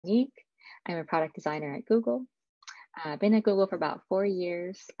Geek. I'm a product designer at Google. I've been at Google for about 4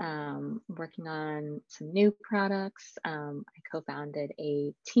 years, working on some new products. I co founded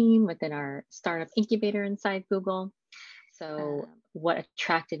a team within our startup incubator inside Google. So, what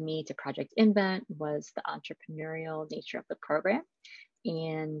attracted me to Project Invent was the entrepreneurial nature of the program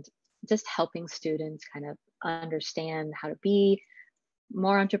and just helping students kind of understand how to be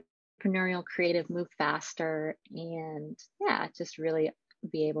more entrepreneurial, creative, move faster, and yeah, just really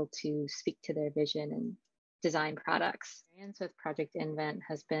be able to speak to their vision and design products. Experience with Project Invent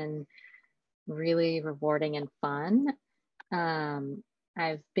has been really rewarding and fun. Um,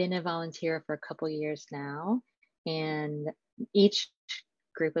 I've been a volunteer for a couple years now, and each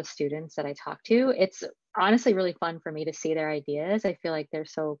group of students that I talk to, it's honestly really fun for me to see their ideas. I feel like they're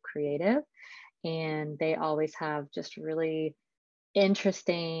so creative and they always have just really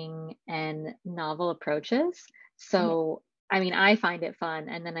interesting and novel approaches. Mhm, So, I mean, I find it fun.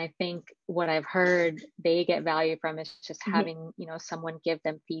 And then I think what I've heard they get value from is just mhm, having, someone give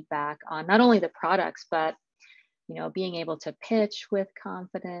them feedback on not only the products, but, being able to pitch with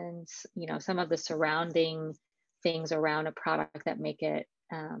confidence, some of the surrounding things around a product that make it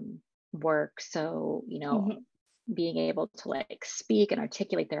work. So, mhm. being able to like speak and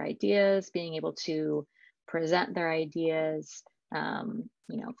articulate their ideas, being able to present their ideas,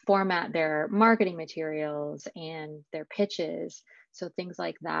 format their marketing materials and their pitches. So things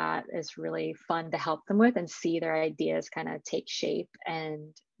like that is really fun to help them with and see their ideas kind of take shape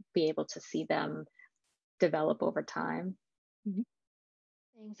and be able to see them develop over time. Mhm.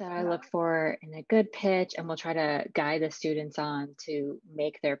 Things that I look for in a good pitch, and we'll try to guide the students on to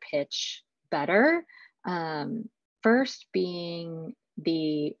make their pitch better. Um, First, being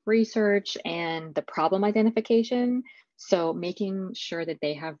the research and the problem identification. So, making sure that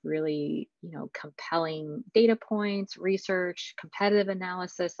they have really, compelling data points, research, competitive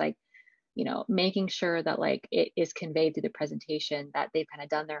analysis, like, making sure that like it is conveyed through the presentation that they've kind of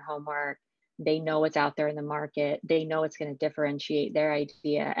done their homework, they know what's out there in the market, they know it's going to differentiate their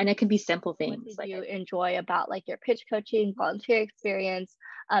idea, and it can be simple What things did like you enjoy about like your pitch coaching, volunteer experience,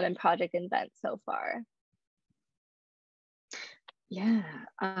 and Project Invent so far? yeah,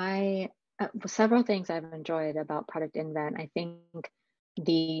 several things I've enjoyed about Product Invent. I think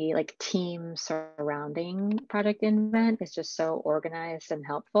the like team surrounding Product Invent is just so organized and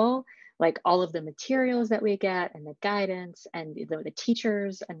helpful. Like all of the materials that we get and the guidance and the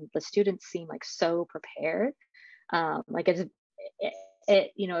teachers and the students seem like so prepared. Like it,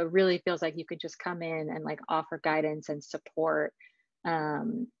 it really feels like you could just come in and like offer guidance and support,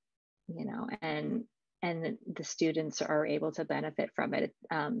 um, and the students are able to benefit from it.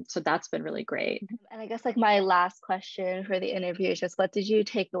 So that's been really great. And I guess like my last question for the interview is just what did you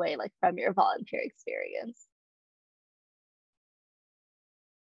take away like from your volunteer experience?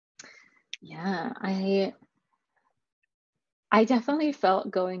 Yeah, I definitely felt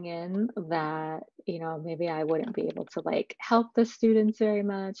going in that, maybe I wouldn't be able to like help the students very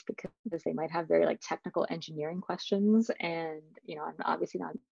much because they might have very like technical engineering questions. And, I'm obviously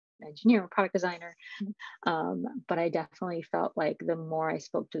not an engineer, I'm a product designer. Mhm. But I definitely felt like the more I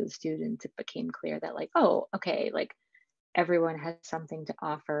spoke to the students, it became clear that like, oh, okay, like everyone has something to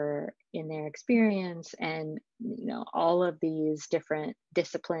offer in their experience, and all of these different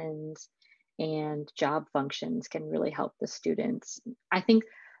disciplines and job functions can really help the students, I think,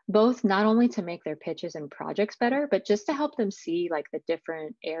 both not only to make their pitches and projects better but just to help them see like the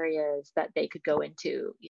different areas that they could go into,